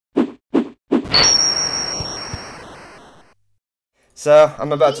So,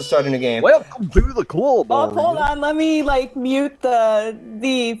 I'm about to start a new game. Welcome to the club. Oh, hold on. Let me, like, mute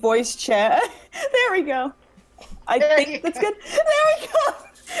the voice chat. There we go. I think that's good. There we go.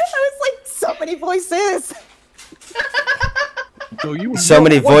 I was like, so many voices. So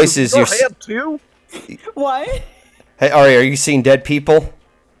many voices. You have two? What? Hey, Ari, are you seeing dead people?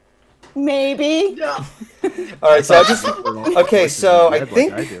 Maybe. No. Alright, so I just... Okay, so I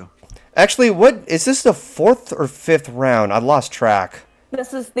think... Actually, what... Is this the 4th or 5th round? I lost track.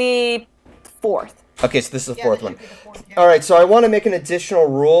 This is the 4th. Okay, so this is the 4th one. Alright, so I want to make an additional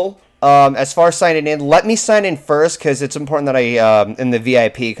rule. As far as signing in, let me sign in first, because it's important that I, in the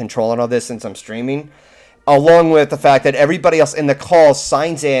VIP, control and all this since I'm streaming. Along with the fact that everybody else in the call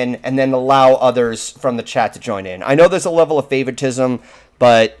signs in and then allow others from the chat to join in. I know there's a level of favoritism,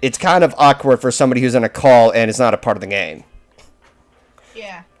 but it's kind of awkward for somebody who's in a call and is not a part of the game.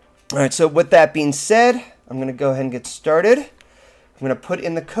 Yeah. Alright, so with that being said, I'm going to go ahead and get started. I'm going to put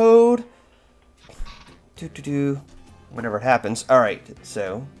in the code. Whenever it happens. Alright,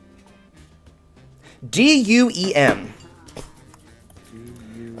 so... DUEM.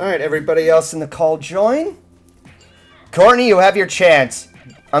 Alright, everybody else in the call join. Courtney, you have your chance.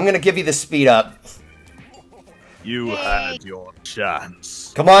 I'm going to give you the speed up. You had your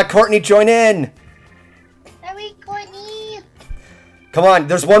chance. Come on, Courtney, join in. Hurry, Courtney. Come on,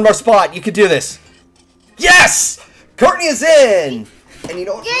 there's one more spot. You can do this. Yes! Courtney is in! And you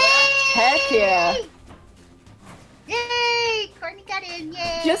know what? Heck yeah. Yay! Courtney got in,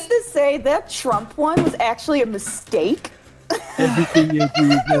 yay! Just to say, that Trump one was actually a mistake. Everything you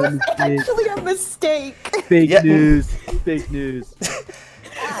do is a mistake. Actually a mistake. Fake news. Fake news.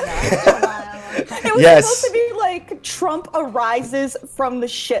 It was supposed to be like Trump arises from the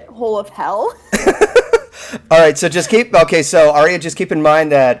shithole of hell. Alright, so just keep... Okay, so Arya, just keep in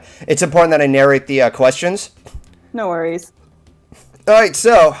mind that it's important that I narrate the questions. No worries. Alright,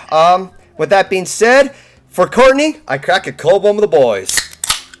 so, with that being said, for Courtney, I crack a cold one with the boys.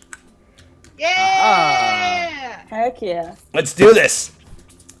 Yeah! Heck yeah. Let's do this.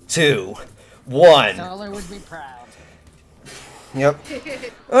 2, 1. Solar would be proud. Yep.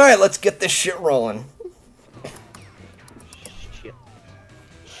 Alright, let's get this shit rolling.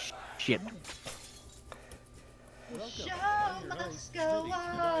 Shit. The show must go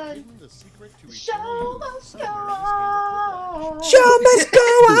on. The show must go on. Show must go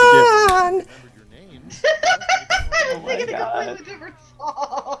on! I'm thinking a completely different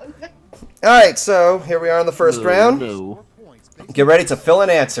song. Alright, so here we are in the first round. Get ready to fill in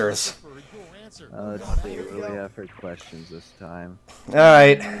answers. Let's see what we have for questions this time.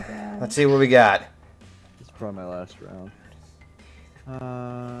 Alright, let's see what we got. This is probably my last round.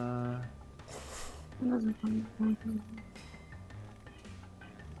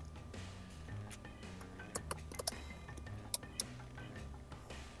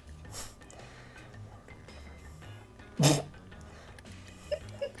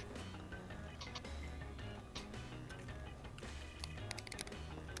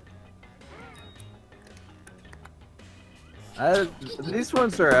 These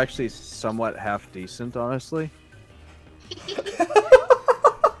ones are actually somewhat half decent, honestly.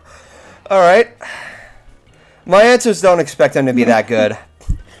 Alright. My answers don't expect them to be that good.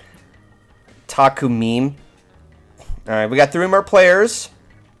 Taku meme. Alright, we got 3 more players.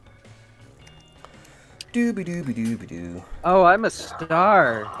 Dooby-dooby-dooby-doo. Oh, I'm a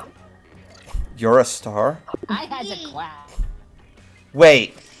star. You're a star? I had to clap.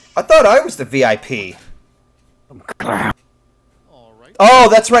 Wait, I thought I was the VIP. Oh,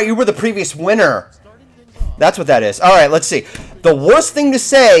 that's right, you were the previous winner. That's what that is. Alright, let's see. The worst thing to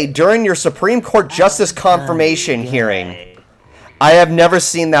say during your Supreme Court Justice confirmation hearing. I have never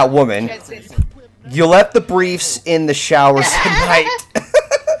seen that woman. You left the briefs in the shower tonight.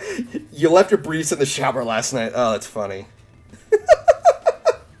 You left your briefs in the shower last night. Oh, that's funny.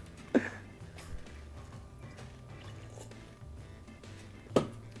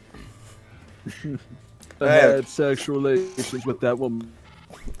 I had sexual relations with that woman.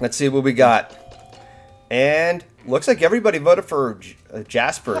 Let's see what we got. And looks like everybody voted for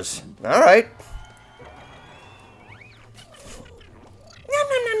Jaspers. All right.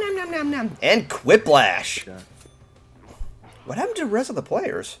 And Quiplash. What happened to the rest of the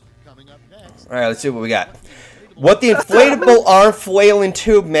players? All right, let's see what we got. What the inflatable arm flailing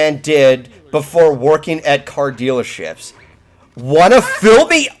tube man did before working at car dealerships. Wanna fill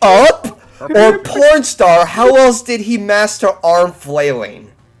me up? Or porn star, how else did he master arm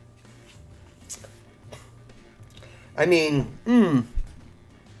flailing? I mean,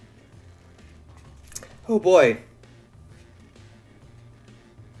 Oh boy.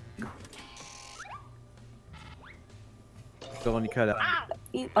 Golden, you cut out.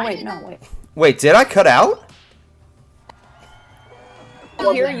 Oh wait, no, wait. Wait, did I cut out?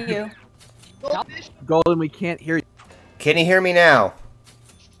 I hear you. Goldfish. Golden, we can't hear you. Can you hear me now?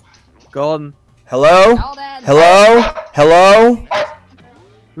 Golden, Hello? Golden. Hello? Hello?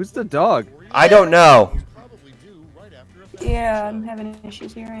 who's the dog? I don't know. Yeah, I'm having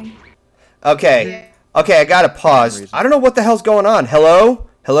issues hearing. Okay. Okay, I gotta pause. I don't know what the hell's going on. Hello?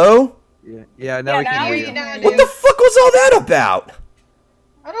 Hello? Yeah, now we can hear you. Now, What the fuck was all that about?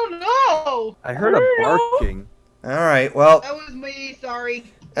 I don't know. I heard a barking. Alright, well, That was me. Sorry.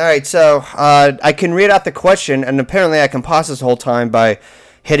 alright, so, I can read out the question, and apparently I can pause this whole time by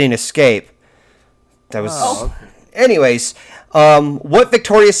hitting escape. That was... Oh, okay. Anyways, what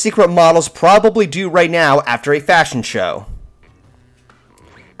Victoria's Secret models probably do right now after a fashion show?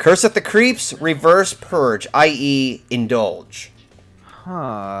 Curse at the Creeps, reverse purge, i.e. indulge.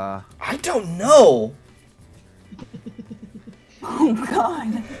 Huh. I don't know. Oh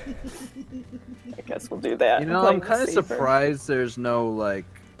god. I guess we'll do that. You know, I'm kind of surprised there's no, like,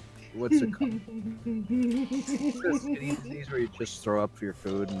 what's it called? These where you just throw up your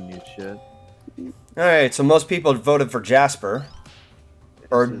food and you shit. Alright, so most people voted for Jasper.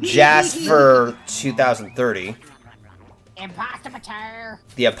 Or Jasper 2030. Imposter mature.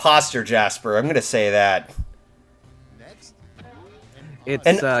 The imposter Jasper, I'm gonna say that.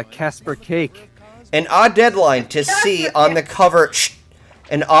 It's Casper Cake. An odd deadline to see on the cover...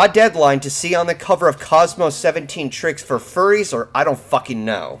 An odd deadline to see on the cover of Cosmos 17 Tricks for furries, or I don't fucking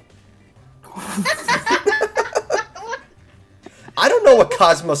know. I don't know what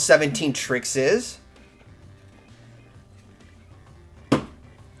Cosmos 17 Tricks is. I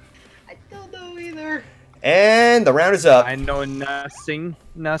don't know either. And the round is up. I know nothing.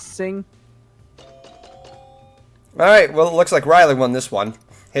 Nothing. Alright, well, it looks like Riley won this one.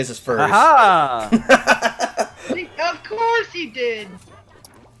 His is furries. Aha! Of course he did.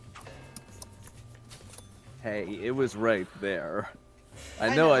 Hey, it was right there.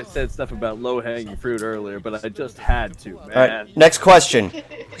 I know I said stuff about low-hanging fruit earlier, but I just had to, man. Alright, next question.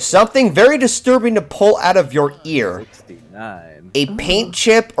 Something very disturbing to pull out of your ear. 69. A paint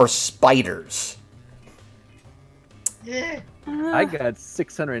chip or spiders? I got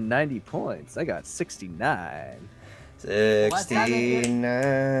 690 points. I got 69.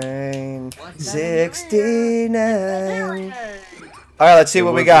 69. What's 69. Alright, let's see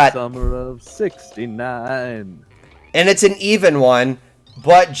what we got. Summer of 69. And it's an even one,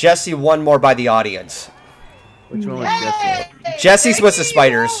 but Jesse won more by the audience. Which one was Jesse? Jesse's was the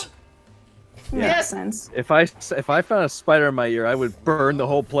spiders. Makes sense. If I found a spider in my ear, I would burn the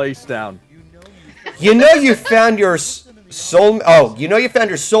whole place down. You know you found your soul. Oh, you know you found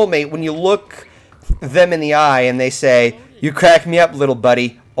your soulmate when you look them in the eye and they say, "You crack me up, little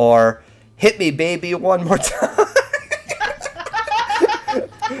buddy," or "Hit me, baby, one more time."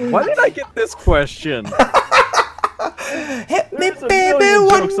 Why did I get this question? Hit me, There's a baby, million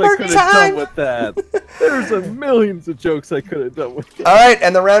one jokes I more could have done time. with that. There's a millions of jokes I could have done with that. All right,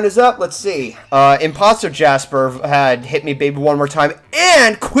 and the round is up. Let's see. Imposter Jasper had "Hit me, baby, one more time"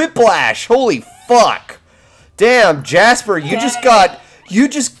 and Quiplash. Holy fuck! Damn, Jasper, you just got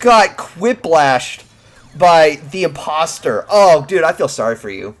Quiplashed by the imposter. Oh, dude, I feel sorry for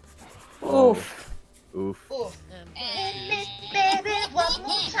you. Oof. Oof.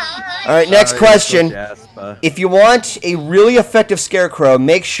 All right, next Sorry, question. Jasper. If you want a really effective scarecrow,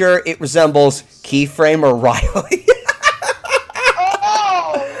 make sure it resembles Keyframe or Riley.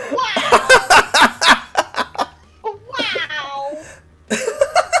 Oh, wow. Wow.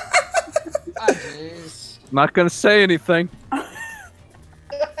 Oh, jeez. I'm not gonna say anything.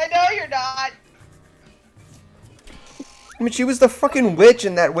 I know you're not. I mean, she was the fucking witch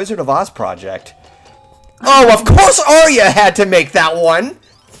in that Wizard of Oz project. Oh, of course Arya had to make that one.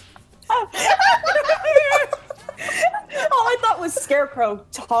 All I thought was Scarecrow,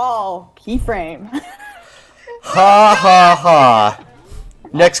 tall, keyframe. Ha ha ha.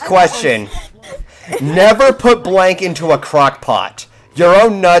 Next question. Never put blank into a crock pot. Your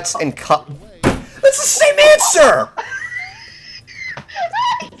own nuts and That's the same answer!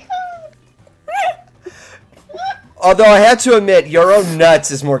 Although I had to admit, your own nuts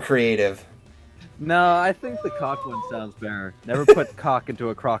is more creative. No, I think the cock one sounds better. Never put cock into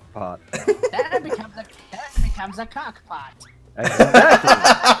a crock pot. That becomes a cockpot.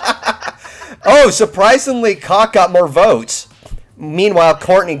 Exactly. Oh, surprisingly, Cock got more votes. Meanwhile,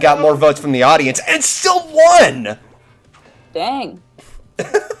 Courtney got more votes from the audience and still won! Dang.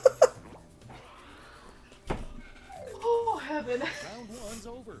 Oh, heaven.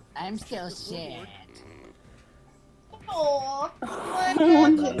 I'm still shit. Aw.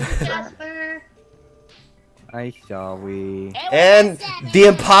 Jasper. I shall we. And the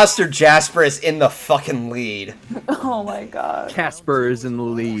imposter Jasper is in the fucking lead. Oh my god. Casper is in the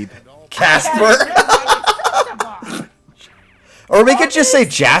lead. Casper? Or we could just say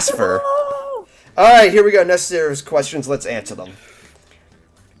Jasper. Alright, here we go. Necessary questions. Let's answer them.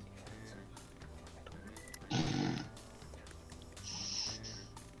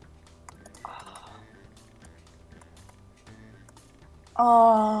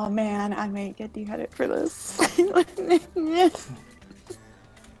 Oh man, I may get deheaded for this.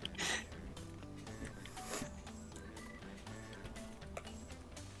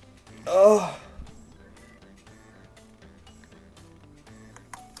 Oh.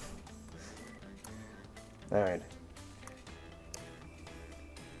 Alright.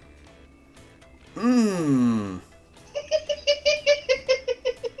 Mmm.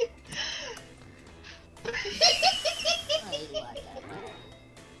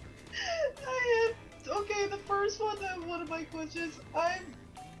 Okay, the first one of my questions.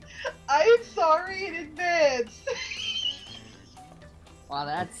 I'm sorry in advance. Well,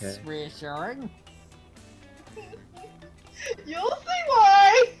 that's reassuring. You'll see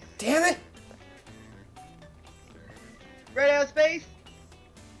why. Damn it. Red out of space.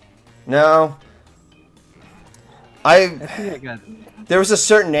 No. I think I got it. There was a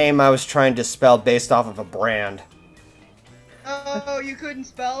certain name I was trying to spell based off of a brand. Oh, you couldn't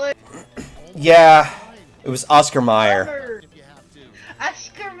spell it? Yeah. It was Oscar Mayer.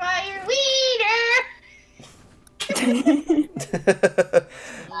 Oscar Mayer Wiener!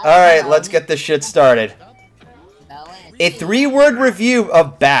 Alright, let's get this shit started. A 3-word review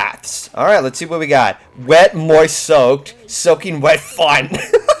of baths. Alright, let's see what we got. Wet, moist, soaked. Soaking wet, fun.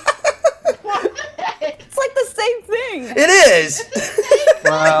 It's like the same thing. It is!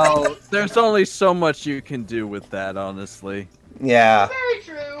 Well, there's only so much you can do with that, honestly. Yeah. Very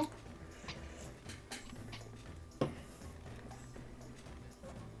true.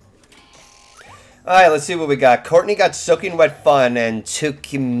 Alright, let's see what we got. Courtney got Soaking Wet Fun, and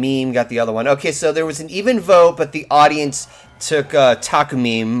Takumeme got the other one. Okay, so there was an even vote, but the audience took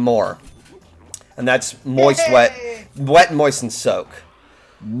Takumeme more. And that's moist, wet, moist, and soak.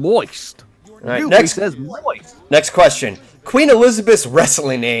 Moist. Alright, next, says moist. next question. Queen Elizabeth's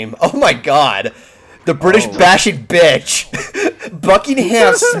wrestling name. Oh my god. The British bashing bitch.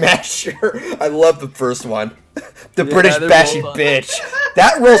 Buckingham Smasher. I love the first one. The British they're bashing both bitch.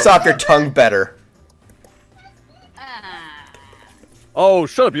 That rolls off your tongue better. Oh,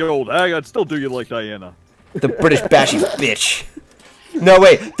 shut up, you old hag. I'd still do you like Diana. The British bashing bitch. No,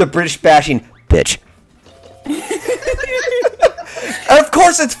 wait. The British bashing bitch. And of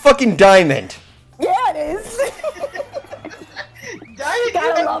course it's fucking Diamond. Yeah, it is. Diamond,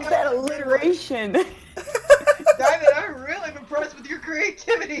 Gotta love that alliteration. Diamond, I'm really impressed with your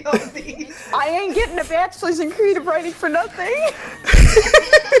creativity on these. I ain't getting a bachelor's in creative writing for nothing.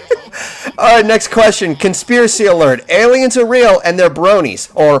 Alright, next question. Conspiracy alert. Aliens are real and they're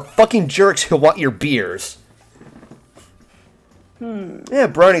bronies. Or fucking jerks who want your beers. Yeah,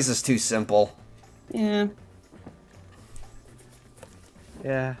 bronies is too simple. Yeah.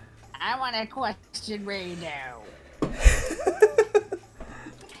 Yeah. I want a question right now.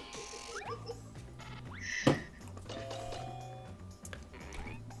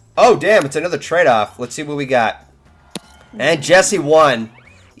 Oh, damn, it's another trade-off. Let's see what we got. And Jessie won.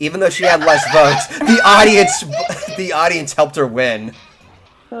 Even though she had less votes. The audience helped her win.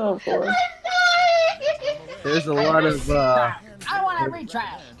 Oh boy. There's a lot of, I want a retrial.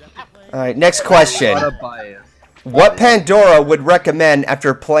 Alright, next question. bias. What Pandora would recommend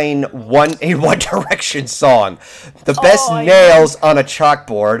after playing a One Direction song? The best nails on a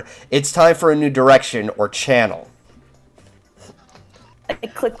chalkboard. It's time for a new direction or channel. I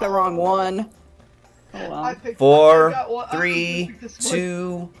clicked the wrong one. Oh well. 4, 3,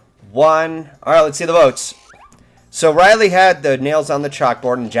 2, 1. Alright, let's see the votes. So Riley had the nails on the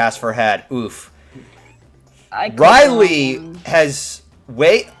chalkboard and Jasper had oof. Riley has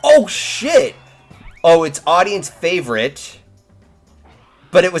oh shit. Oh, it's audience favorite.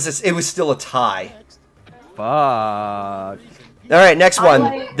 But it was still a tie. Fuck. Alright, next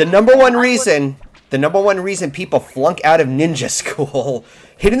one. The number one reason people flunk out of ninja school,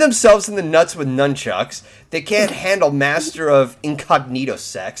 hitting themselves in the nuts with nunchucks. They can't handle master of incognito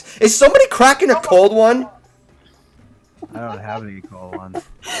sex. Is somebody cracking a cold one? I don't have any cold ones.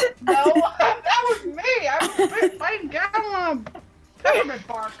 No, that was me. I was biting down on peppermint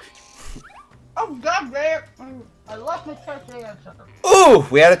bark. Oh god damn! I lost my turkey answer. Ooh,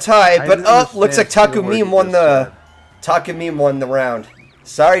 we had a tie, but looks like Takumeme Takumeme won the round.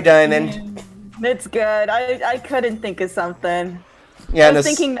 Sorry, Diamond. It's good. I couldn't think of something. Yeah, I was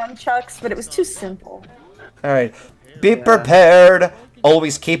thinking nunchucks, but it was too simple. All right. Be prepared.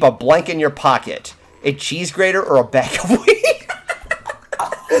 Always keep a blank in your pocket. A cheese grater or a bag of weed.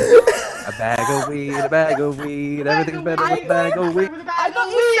 A bag of weed, a bag of weed. Everything's better with a bag of weed. I thought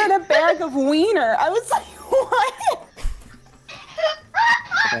you said a bag of wiener. I was like, what?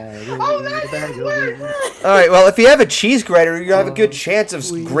 Alright, well, if you have a cheese grater, you have a good chance of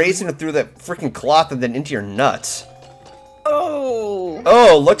grazing it through that freaking cloth and then into your nuts. Oh.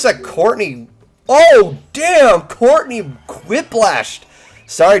 Oh, looks like Courtney... Oh, damn! Courtney Quiplashed!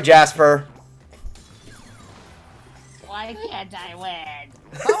 Sorry, Jasper. Why can't I win?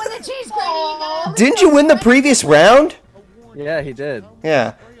 Oh, with the cheese grater, Didn't you win the previous round? Yeah, he did.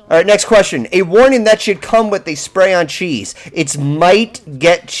 Yeah. Alright, next question. A warning that should come with a spray on cheese. It might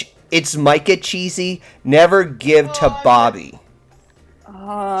get cheesy. Never give to Bobby.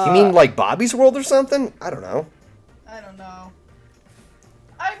 You mean like Bobby's World or something? I don't know. I don't know.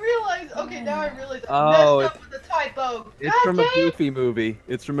 I realize. Okay, now I realize. Oh, I messed up with the typo. It's from a Goofy movie.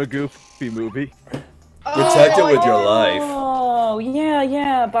 It's from a Goofy movie. Protect it with your life. Oh,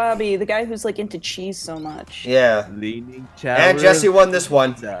 yeah, Bobby, the guy who's like into cheese so much. Yeah. Leaning And Jesse won this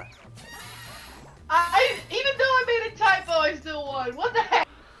one. Even though I made a typo, I still won. What the heck?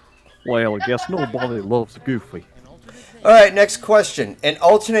 Well, I guess nobody loves Goofy. Alright, next question. An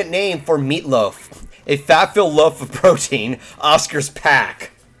alternate name for meatloaf. A fat-filled loaf of protein. Oscar's pack.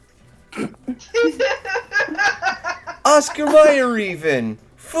 Oscar Mayer even.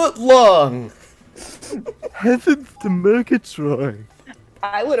 Foot long. Heavens to Murgatroyd.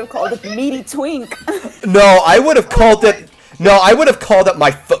 I would have called it meaty twink. No, I would have called it... No, I would have called it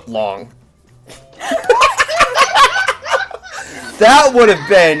my foot long. That would have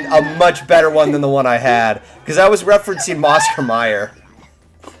been a much better one than the one I had. Because I was referencing Oscar Mayer.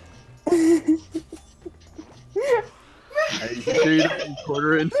 Are you sure you don't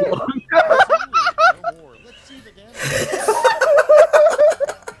quarter inch long?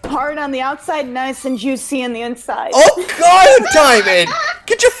 Hard on the outside, nice and juicy on the inside. Oh god, Diamond!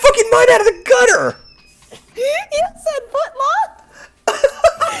 Get your fucking mind out of the gutter! You said foot long?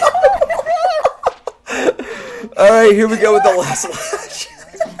 Alright, here we go with the last match.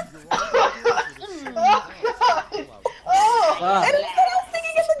 And I was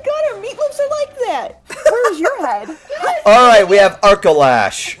thinking in the gutter, meatloafs are like that. Where's your head? Alright, we have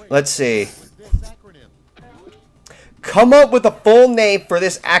Arcolash. Let's see. Come up with a full name for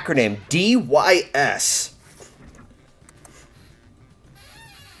this acronym. DYS.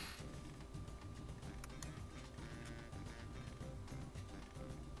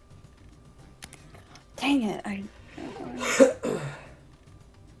 Dang it.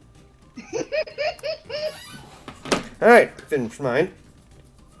 Alright, finish mine.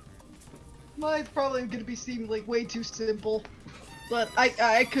 Mine's probably gonna be seem like way too simple, but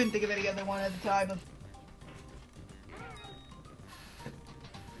I couldn't think of any other one at the time.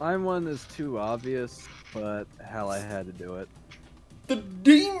 Mine one is too obvious, but hell, I had to do it. The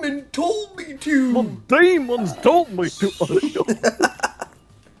demon told me to. The demons told me to.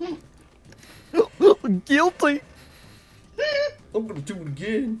 Guilty. I'm gonna do it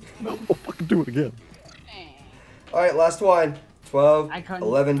again. No, I'll fucking do it again. Alright, last one. 12, I couldn't-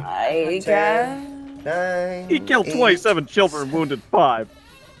 11, I 10, 9, He killed 8, 27 children and wounded 5.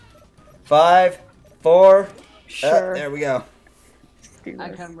 5, 4. Sure. There we go. I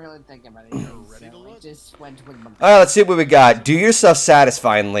couldn't really think of anything, so I just went with my... Alright, let's see what we got. Do yourself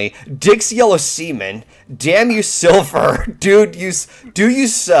satisfyingly. Dick's yellow semen. Damn you silver. Dude, do you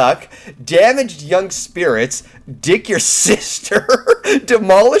suck. Damaged young spirits. Dick your sister.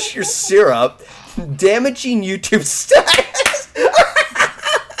 Demolish your syrup. Damaging YouTube status. Okay,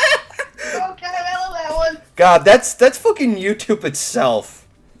 I love that one. God, that's fucking YouTube itself.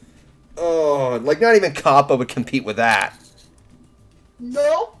 Oh, like not even Kappa would compete with that.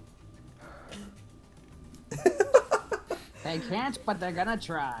 No. They can't, but they're gonna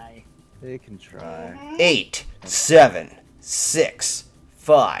try. They can try. 8, 7, 6,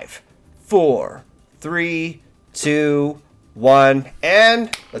 5, 4, 3, 2, 1,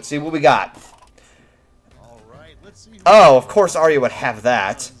 and let's see what we got. Oh, of course Arya would have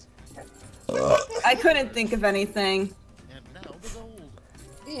that. I couldn't think of anything.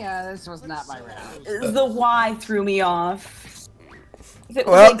 Yeah, this was not my round. The Y threw me off. If it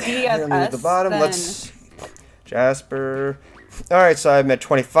was Well, like here at DFS, the bottom, then... let's... Jasper... Alright, so I'm at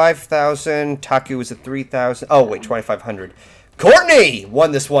 25,000. Taku was at 3,000. Oh, wait, 2,500. Courtney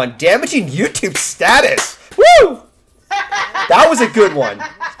won this one. Damaging YouTube status. Woo! That was a good one.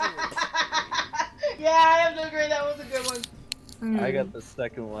 Yeah, I have to agree. That was a good one. I got the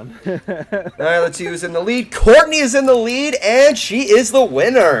second one. Alright, let's see who's in the lead. Courtney is in the lead, and she is the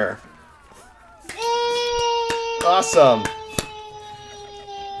winner. Yay! Awesome.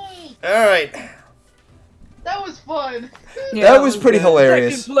 All right. That was fun. Yeah, That was pretty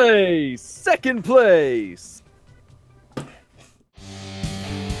hilarious. Second place. Second place.